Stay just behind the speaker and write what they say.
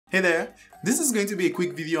Hey there, this is going to be a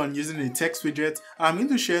quick video on using the text widget. I'm going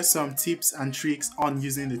to share some tips and tricks on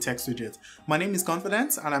using the text widget. My name is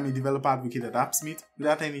Confidence and I'm a developer advocate at AppSmith.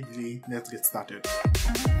 Without any delay, let's get started.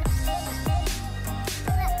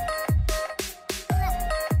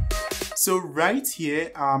 So right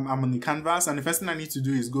here, I'm on the canvas, and the first thing I need to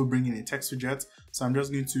do is go bring in a text widget. So I'm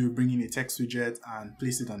just going to bring in a text widget and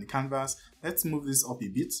place it on the canvas. Let's move this up a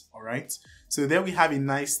bit, all right? So there we have a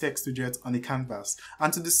nice text widget on the canvas.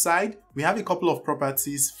 And to the side, we have a couple of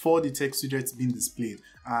properties for the text widget being displayed.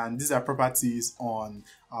 And these are properties on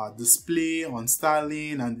display, on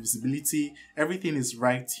styling, and visibility. Everything is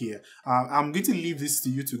right here. I'm going to leave this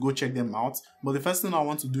to you to go check them out. But the first thing I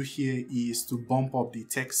want to do here is to bump up the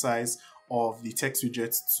text size of the text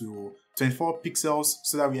widget to 24 pixels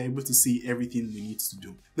so that we are able to see everything we need to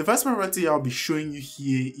do. The first property I'll be showing you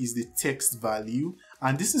here is the text value,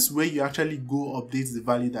 and this is where you actually go update the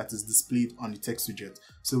value that is displayed on the text widget.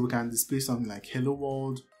 So we can display something like hello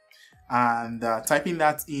world, and typing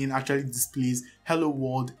that in actually displays hello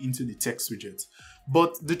world into the text widget.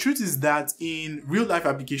 But the truth is that in real life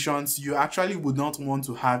applications, you actually would not want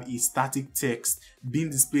to have a static text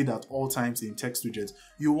being displayed at all times in text widget.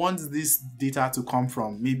 You want this data to come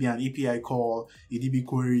from maybe an API call, a DB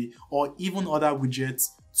query, or even other widgets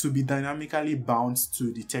to be dynamically bound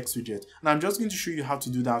to the text widget. And I'm just going to show you how to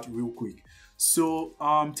do that real quick. So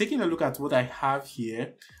taking a look at what I have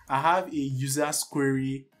here, I have a users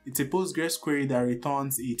query. It's a Postgres query that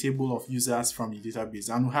returns a table of users from the database,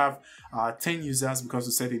 and we have 10 users because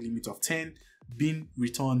we set a limit of 10 being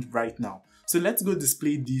returned right now. So let's go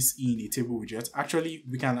display this in a table widget. Actually,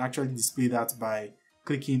 we can actually display that by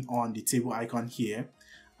clicking on the table icon here,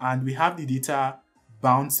 and we have the data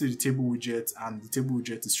bound to the table widget, and the table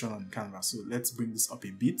widget is shown on the canvas. So let's bring this up a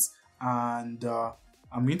bit, and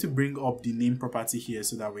I'm going to bring up the name property here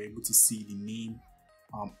so that we're able to see the name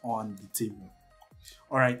on the table.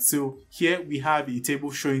 All right, so here we have a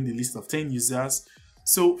table showing the list of 10 users.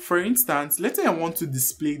 So for instance, let's say I want to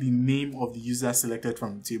display the name of the user selected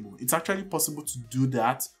from the table. It's actually possible to do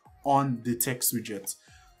that on the text widget.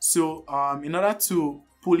 So in order to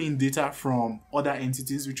pull in data from other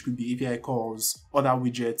entities, which could be API calls, other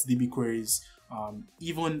widgets, DB queries,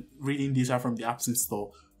 even reading data from the AppSmith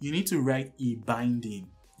store, you need to write a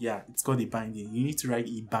binding. Yeah, it's called a binding. You need to write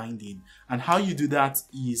a binding. And how you do that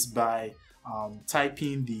is by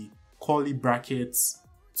typing the curly brackets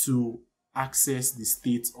to access the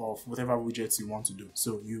state of whatever widgets you want to do.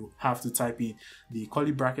 So you have to type in the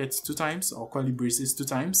curly brackets 2 times or curly braces 2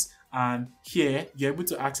 times, and here you're able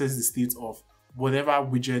to access the state of whatever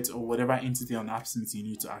widget or whatever entity on AppSmith you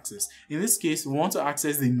need to access. In this case, we want to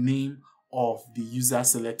access the name of the user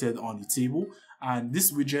selected on the table, and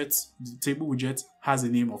this widget, the table widget, has a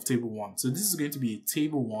name of table 1. So this is going to be a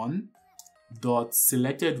table 1 dot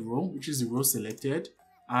selected row, which is the row selected,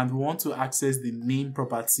 and we want to access the name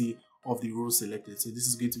property of the row selected. So this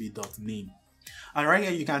is going to be dot name, and right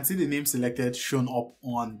here you can see the name selected shown up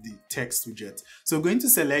on the text widget. So we're going to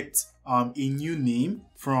select a new name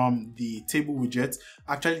from the table widget,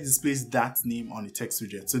 actually displays that name on the text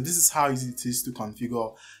widget. So this is how easy it is to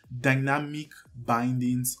configure dynamic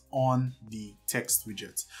bindings on the text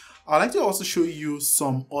widget. I'd like to also show you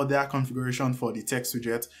some other configuration for the text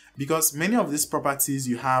widget, because many of these properties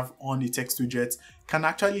you have on the text widget can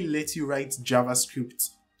actually let you write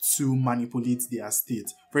JavaScript to manipulate their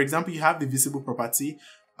state. For example, you have the visible property.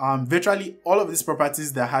 Virtually all of these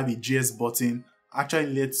properties that have a JS button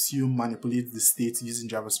actually lets you manipulate the state using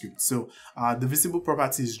JavaScript. So the visible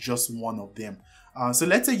property is just one of them. So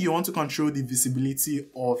let's say you want to control the visibility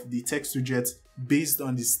of the text widget based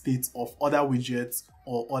on the state of other widgets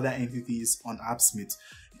or other entities on AppSmith.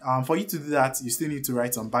 For you to do that, you still need to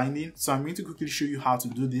write some binding. So I'm going to quickly show you how to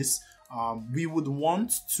do this. We would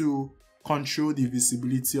want to control the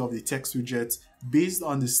visibility of the text widget based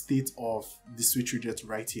on the state of the switch widget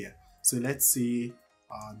right here. So let's say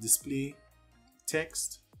display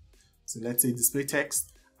text. So let's say display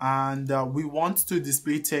text, and we want to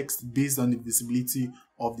display text based on the visibility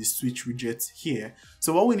of the switch widget here.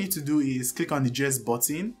 So what we need to do is click on the JS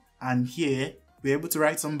button, and here we're able to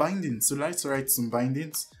write some bindings. So let's write some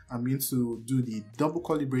bindings. I'm going to do the double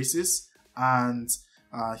curly braces, and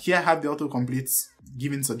here I have the autocomplete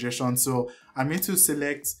giving suggestions. So I'm going to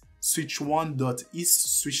select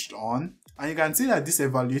switch1.isSwitchedOn, and you can see that this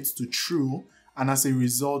evaluates to true, and as a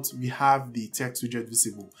result we have the text widget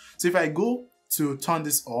visible. So if I go to turn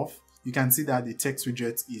this off, you can see that the text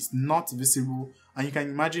widget is not visible, and you can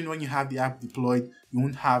imagine when you have the app deployed, you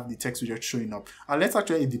won't have the text widget showing up. Let's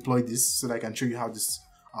actually deploy this so that I can show you how this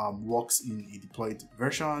works in a deployed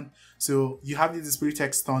version. So you have the display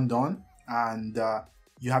text turned on, and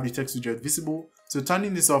you have the text widget visible. So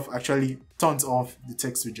turning this off actually turns off the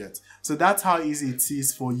text widget. So that's how easy it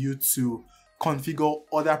is for you to configure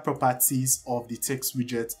other properties of the text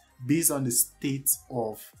widget based on the state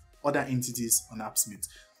of other entities on AppSmith.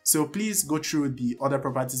 So please go through the other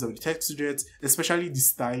properties of the text widget, especially the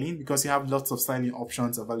styling, because you have lots of styling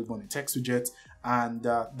options available on the text widget. And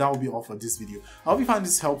that will be all for this video. I hope you found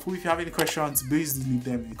this helpful. If you have any questions, please leave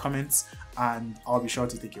them in the comments and I'll be sure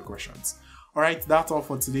to take your questions. Alright, that's all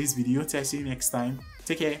for today's video. Till I see you next time.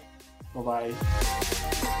 Take care. Bye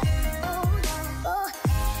bye.